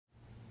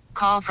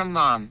call from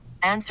mom.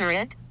 Answer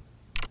it.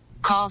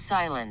 Call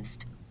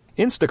silenced.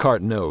 Instacart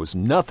knows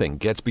nothing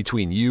gets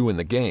between you and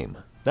the game.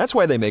 That's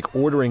why they make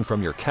ordering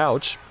from your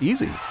couch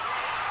easy.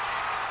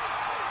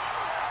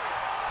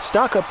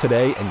 Stock up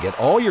today and get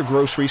all your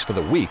groceries for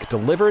the week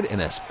delivered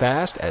in as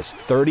fast as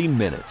 30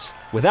 minutes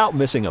without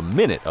missing a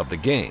minute of the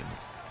game.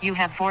 You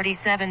have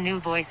 47 new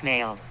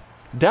voicemails.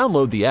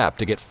 Download the app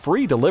to get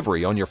free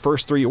delivery on your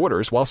first 3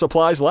 orders while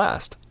supplies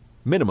last.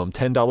 Minimum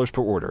 $10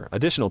 per order.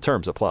 Additional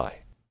terms apply.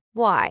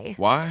 Why?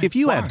 If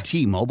you have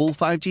T-Mobile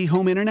 5G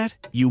home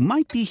internet, you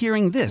might be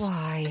hearing this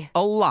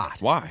a lot.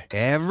 Why?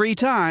 Every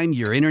time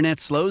your internet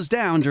slows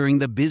down during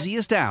the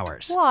busiest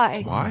hours.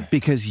 Why?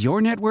 Because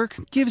your network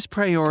gives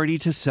priority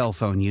to cell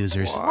phone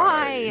users.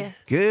 Why?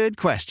 Good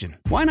question.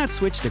 Why not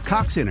switch to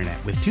Cox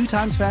Internet with 2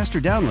 times faster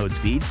download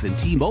speeds than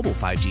T-Mobile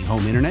 5G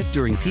home internet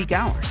during peak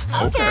hours?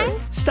 Okay.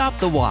 Stop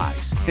the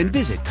whys and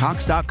visit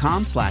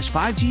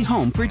cox.com/5G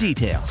home for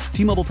details.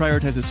 T-Mobile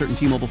prioritizes certain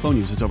T-Mobile phone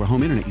users over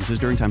home internet users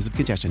during times of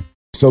congestion.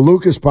 So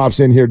Lucas pops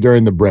in here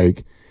during the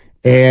break,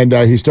 and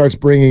he starts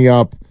bringing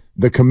up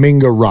the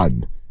Kuminga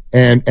run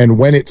and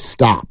when it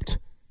stopped.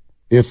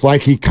 It's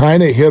like he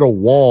kind of hit a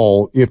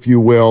wall, if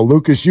you will.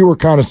 Lucas, you were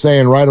kind of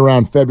saying right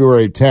around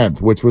February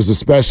 10th, which was a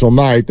special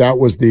night. That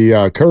was the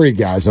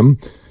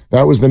Currygasm.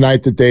 That was the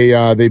night that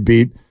they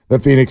beat the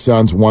Phoenix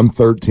Suns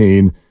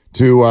 113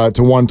 to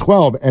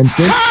 112. And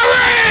since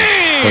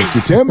thank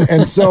you, Tim.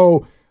 And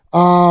so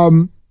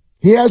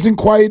he hasn't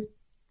quite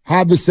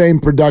had the same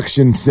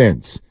production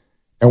since.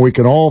 And we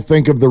can all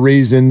think of the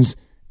reasons.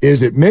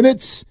 Is it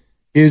minutes?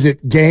 Is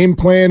it game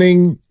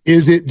planning?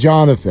 Is it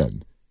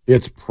Jonathan?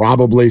 It's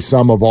probably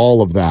some of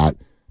all of that.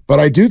 But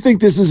I do think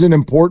this is an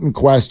important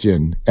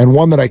question, and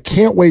one that I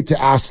can't wait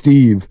to ask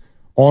Steve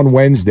on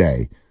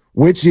Wednesday,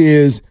 which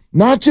is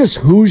not just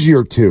who's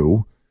your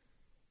 2,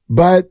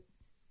 but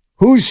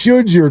who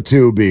should your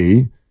 2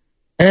 be,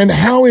 and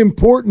how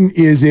important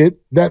is it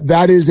that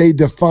that is a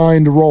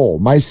defined role?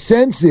 My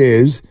sense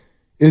is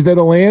that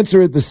he'll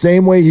answer it the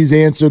same way he's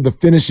answered the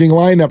finishing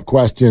lineup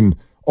question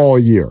all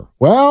year.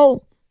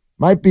 Well,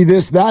 might be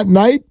this that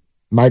night,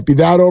 might be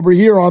that over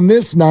here on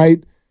this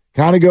night.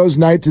 Kind of goes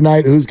night to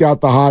night. Who's got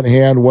the hot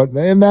hand? What?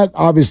 And that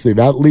obviously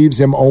that leaves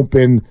him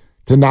open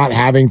to not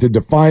having to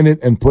define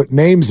it and put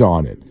names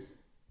on it.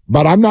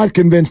 But I'm not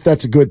convinced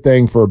that's a good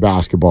thing for a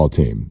basketball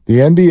team. The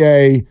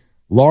NBA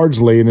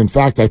largely, and in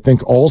fact, I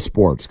think all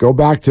sports, go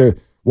back to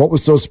what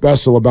was so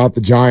special about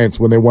the Giants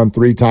when they won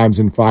 3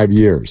 times in 5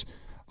 years.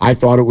 I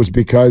thought it was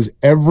because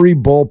every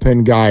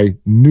bullpen guy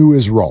knew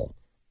his role.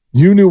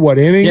 You knew what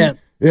inning. Yeah.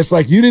 It's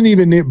like you didn't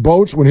even need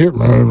Boats when here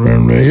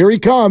he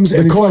comes.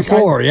 And he's like,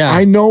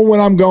 I know when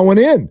I'm going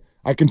in.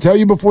 I can tell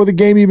you before the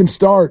game even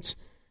starts.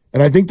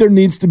 And I think there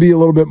needs to be a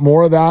little bit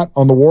more of that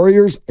on the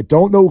Warriors. I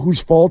don't know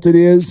whose fault it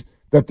is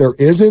that there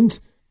isn't.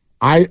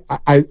 I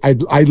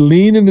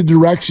lean in the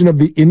direction of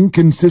the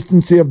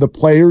inconsistency of the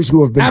players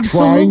who have been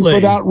trying for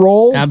that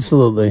role.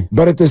 Absolutely.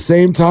 But at the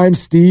same time,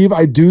 Steve,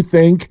 I do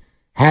think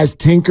has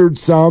tinkered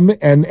some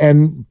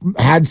and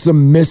had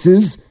some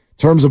misses in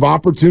terms of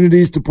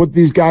opportunities to put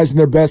these guys in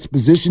their best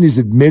position. He's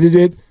admitted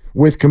it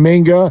with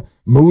Kuminga,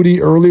 Moody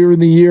earlier in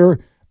the year.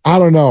 I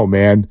don't know,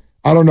 man.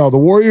 I don't know. The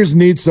Warriors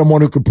need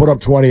someone who could put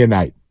up 20 a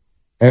night.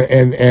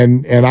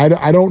 And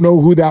I don't know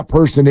who that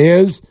person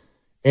is.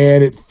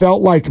 And it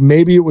felt like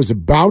maybe it was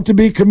about to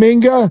be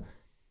Kuminga.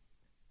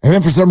 And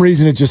then for some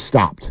reason it just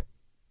stopped.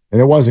 And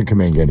it wasn't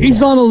Kuminga anymore.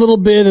 He's on a little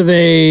bit of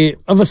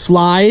a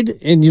slide,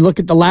 and you look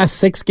at the last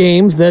 6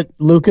 games that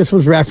Lucas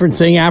was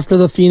referencing after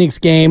the Phoenix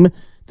game,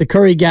 the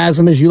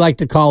Currygasm, as you like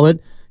to call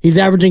it. He's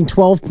averaging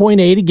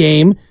 12.8 a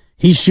game.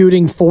 He's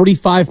shooting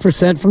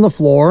 45% from the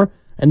floor,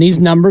 and these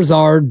numbers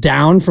are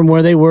down from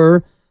where they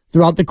were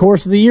throughout the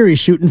course of the year. He's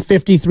shooting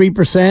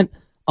 53%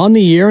 on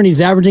the year, and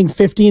he's averaging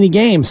 15 a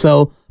game.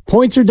 So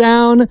points are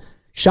down,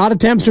 shot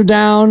attempts are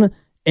down,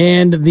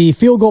 and the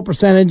field goal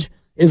percentage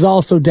is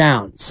also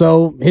down.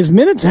 So his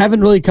minutes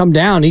haven't really come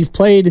down. He's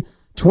played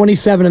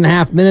 27 and a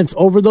half minutes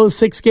over those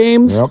 6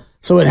 games. Yep.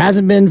 So it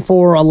hasn't been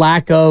for a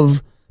lack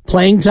of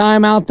playing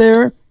time out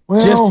there.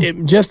 Well,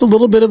 just a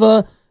little bit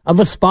of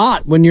a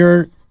spot when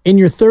you're in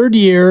your 3rd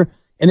year,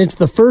 and it's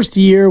the first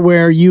year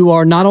where you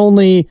are not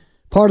only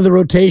part of the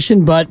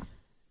rotation, but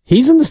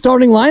he's in the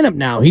starting lineup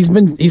now.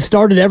 He's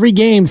started every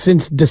game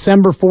since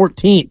December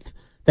 14th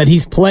that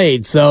he's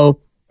played. So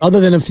other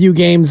than a few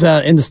games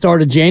in the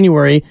start of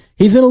January,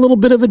 he's in a little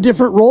bit of a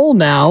different role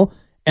now,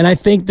 and I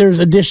think there's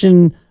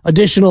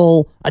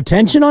additional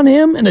attention on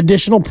him and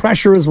additional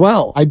pressure as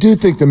well. I do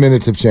think the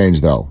minutes have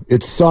changed, though.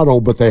 It's subtle,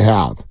 but they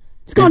have.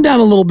 It's gone down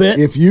a little bit.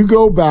 If you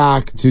go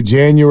back to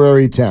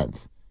January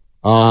 10th,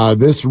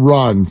 this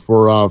run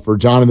for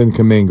Jonathan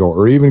Kuminga,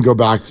 or even go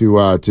back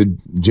to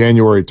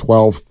January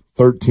 12th,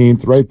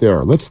 13th, right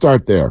there. Let's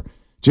start there.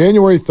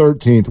 January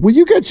 13th. Well,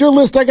 you get your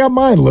list. I got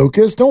mine,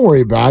 Lucas. Don't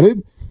worry about it.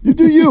 You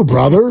do you,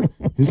 brother.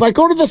 He's like,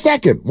 go to the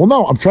second. Well,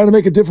 no, I'm trying to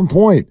make a different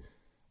point.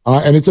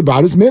 And it's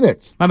about his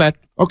minutes. My bad.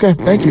 Okay,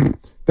 thank you.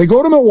 They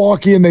go to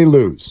Milwaukee and they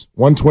lose,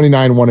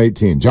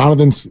 129-118.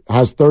 Jonathan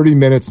has 30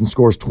 minutes and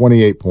scores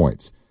 28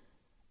 points.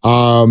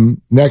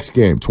 Next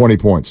game, 20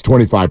 points,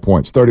 25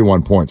 points,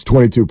 31 points,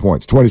 22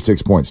 points,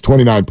 26 points,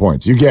 29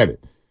 points. You get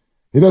it.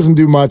 He doesn't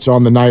do much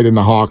on the night in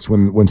the Hawks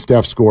when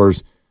Steph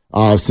scores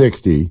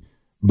 60.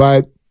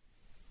 But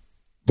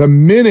the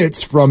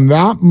minutes from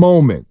that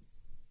moment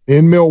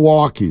in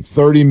Milwaukee,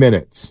 30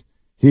 minutes,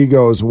 he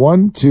goes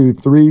 1, 2,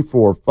 3,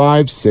 4,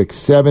 5, 6,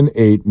 7,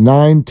 8,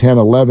 9, 10,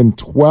 11,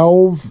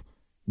 12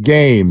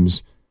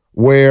 games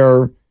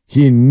where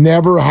he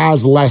never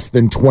has less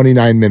than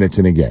 29 minutes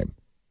in a game.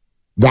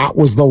 That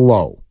was the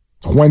low,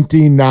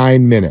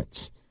 29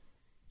 minutes.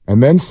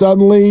 And then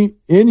suddenly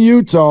in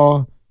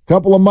Utah, a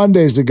couple of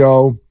Mondays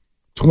ago,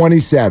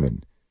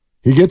 27.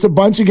 He gets a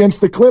bunch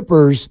against the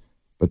Clippers,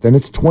 but then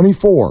it's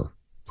 24,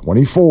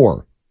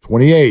 24,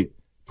 28,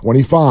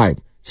 25.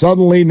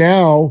 Suddenly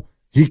now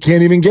he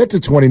can't even get to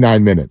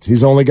 29 minutes.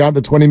 He's only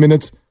gotten to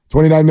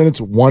 29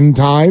 minutes one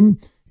time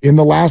in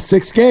the last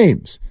 6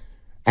 games.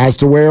 As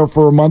to where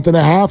for a month and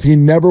a half, he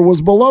never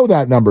was below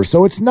that number.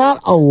 So it's not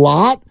a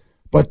lot,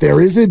 but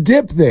there is a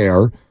dip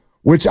there,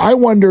 which I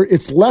wonder,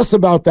 it's less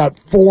about that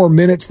 4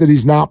 minutes that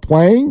he's not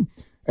playing.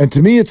 And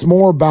to me, it's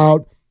more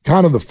about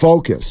kind of the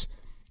focus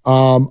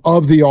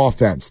of the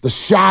offense. The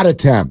shot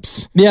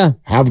attempts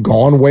have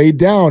gone way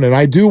down. And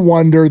I do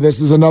wonder, this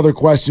is another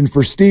question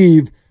for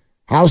Steve,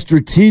 how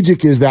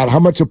strategic is that? How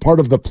much a part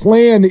of the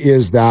plan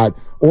is that?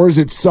 Or is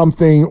it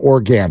something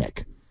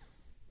organic?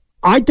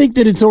 I think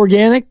that it's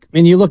organic.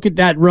 And you look at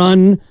that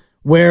run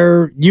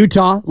where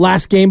Utah,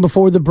 last game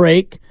before the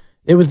break,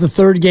 it was the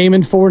 3rd game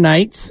in 4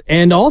 nights.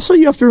 And also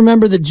you have to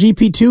remember that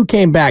GP2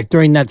 came back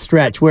during that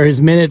stretch where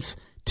his minutes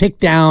ticked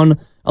down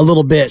a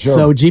little bit. Sure.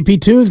 So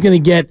GP2 is going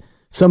to get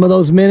some of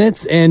those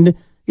minutes. And,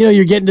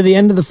 you're getting to the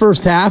end of the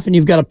first half and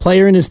you've got a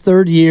player in his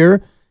 3rd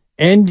year.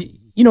 And,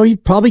 he's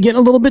probably getting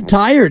a little bit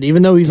tired,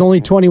 even though he's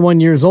only 21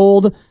 years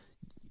old.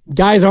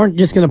 Guys aren't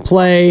just going to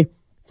play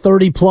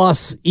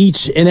 30-plus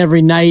each and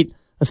every night,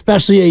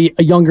 especially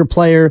a younger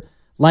player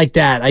like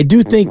that. I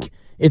do think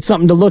it's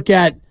something to look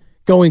at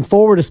going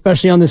forward,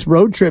 especially on this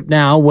road trip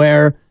now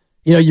where,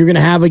 you're going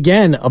to have,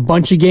 again, a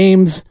bunch of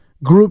games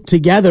grouped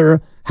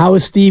together. How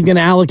is Steve going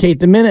to allocate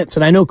the minutes?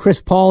 And I know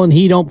Chris Paul and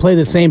he don't play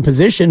the same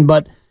position,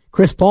 but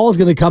Chris Paul is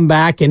going to come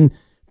back and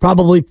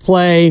probably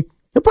play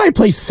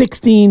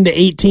 16 to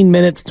 18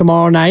 minutes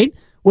tomorrow night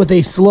with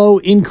a slow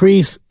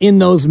increase in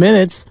those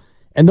minutes.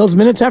 And those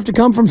minutes have to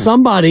come from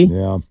somebody.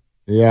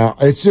 Yeah,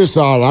 it's just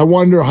odd. I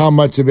wonder how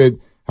much of it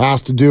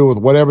has to do with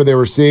whatever they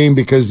were seeing,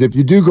 because if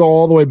you do go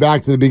all the way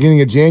back to the beginning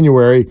of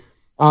January,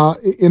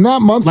 in that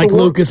month, like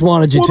Lucas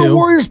wanted you to. The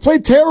Warriors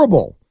played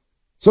terrible.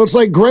 So it's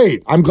like,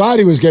 great. I'm glad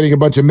he was getting a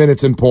bunch of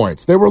minutes and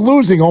points. They were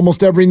losing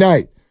almost every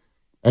night.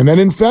 And then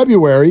in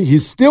February,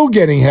 he's still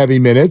getting heavy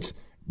minutes,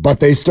 but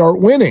they start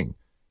winning.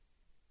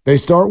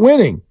 And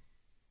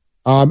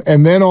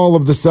then all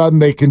of a sudden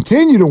they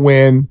continue to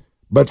win,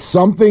 but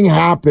something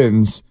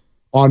happens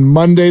on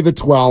Monday the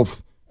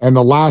 12th, and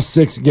the last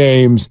 6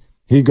 games,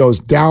 he goes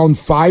down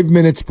 5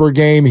 minutes per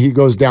game, he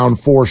goes down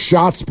 4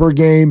 shots per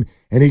game,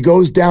 and he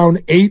goes down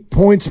 8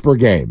 points per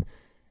game.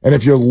 And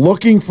if you're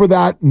looking for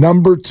that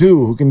number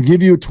 2 who can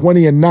give you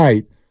 20 a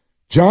night,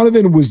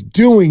 Jonathan was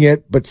doing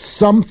it, but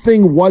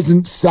something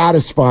wasn't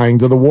satisfying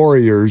to the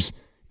Warriors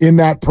in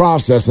that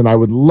process, and I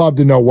would love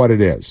to know what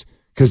it is,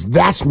 because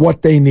that's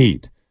what they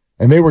need.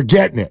 And they were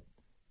getting it.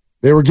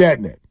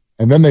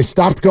 And then they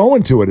stopped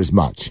going to it as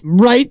much.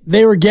 Right.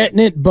 They were getting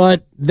it,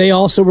 but they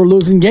also were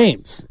losing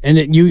games.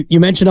 And you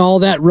mentioned all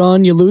that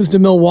run. You lose to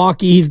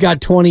Milwaukee, he's got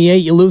 28.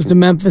 You lose to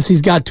Memphis,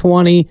 he's got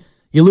 20.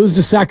 You lose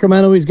to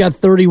Sacramento, he's got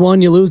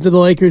 31. You lose to the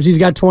Lakers, he's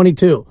got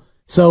 22.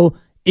 So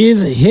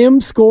is him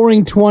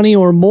scoring 20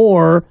 or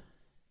more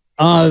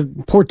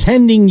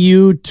portending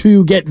you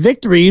to get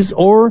victories,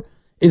 or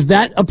is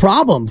that a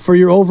problem for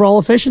your overall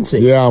efficiency?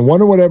 Yeah, I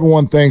wonder what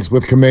everyone thinks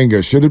with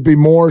Kuminga. Should it be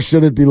more?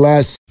 Should it be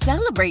less?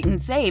 Celebrate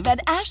and save at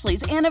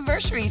Ashley's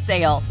Anniversary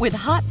Sale. With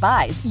Hot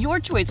Buys, your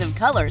choice of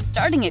colors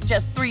starting at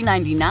just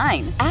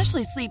 $3.99.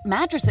 Ashley Sleep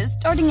mattresses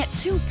starting at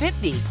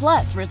 $2.50.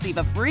 Plus, receive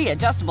a free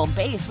adjustable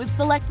base with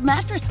select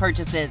mattress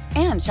purchases.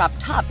 And shop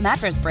top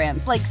mattress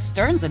brands like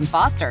Stearns &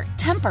 Foster,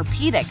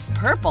 Tempur-Pedic,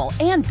 Purple,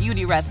 and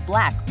Beautyrest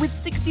Black with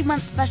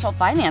 60-month special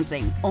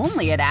financing.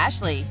 Only at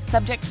Ashley.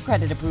 Subject to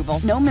credit approval.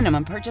 No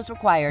minimum purchase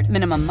required.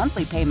 Minimum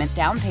monthly payment,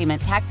 down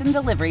payment, tax, and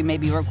delivery may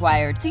be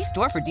required. See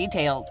store for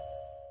details.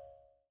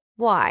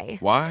 Why?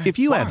 If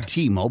you have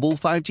T-Mobile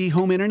 5G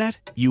home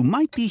internet, you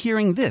might be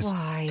hearing this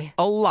Why?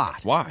 a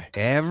lot.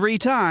 Every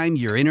time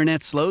your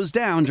internet slows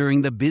down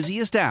during the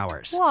busiest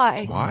hours.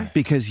 Why?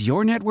 Because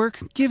your network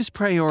gives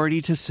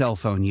priority to cell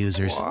phone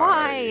users.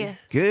 Why?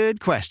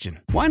 Good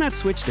question. Why not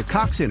switch to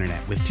Cox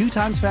Internet with 2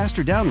 times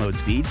faster download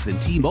speeds than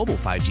T-Mobile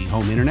 5G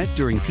home internet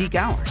during peak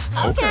hours?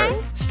 Okay.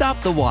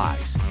 Stop the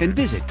whys and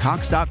visit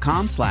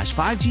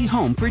cox.com/5G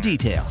home for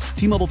details.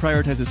 T-Mobile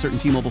prioritizes certain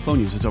T-Mobile phone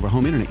users over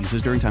home internet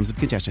users during times of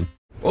congestion.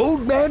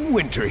 Old Man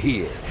Winter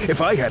here. If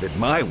I had it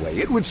my way,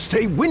 it would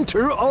stay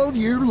winter all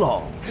year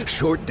long.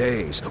 Short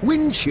days,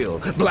 wind chill,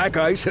 black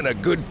ice, and a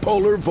good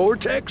polar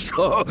vortex.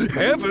 Oh,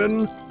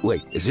 heaven.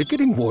 Wait, is it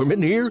getting warm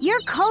in here?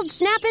 Your cold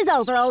snap is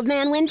over, Old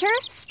Man Winter.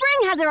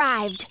 Spring has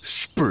arrived.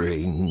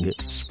 Spring.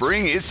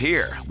 Spring is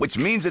here, which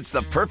means it's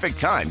the perfect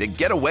time to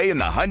get away in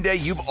the Hyundai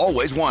you've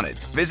always wanted.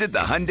 Visit the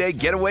Hyundai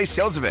Getaway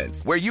Sales Event,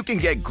 where you can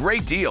get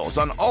great deals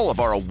on all of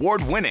our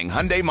award-winning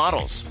Hyundai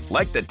models,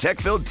 like the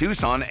tech-filled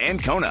Tucson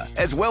and Kona,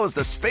 as well as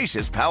the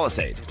spacious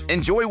Palisade.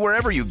 Enjoy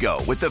wherever you go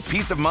with the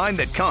peace of mind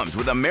that comes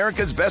with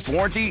America's best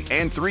warranty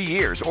and 3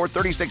 years or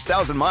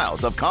 36,000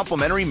 miles of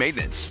complimentary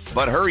maintenance.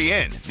 But hurry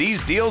in,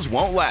 these deals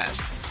won't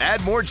last.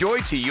 Add more joy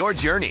to your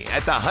journey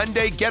at the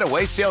Hyundai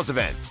Getaway Sales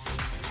Event.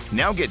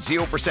 Now get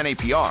 0%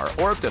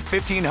 APR or up to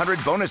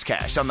 $1,500 bonus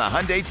cash on the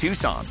Hyundai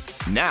Tucson.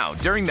 Now,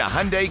 during the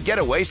Hyundai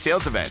Getaway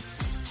Sales Event.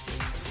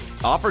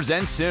 Offers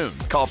end soon.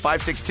 Call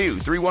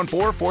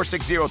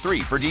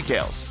 562-314-4603 for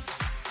details.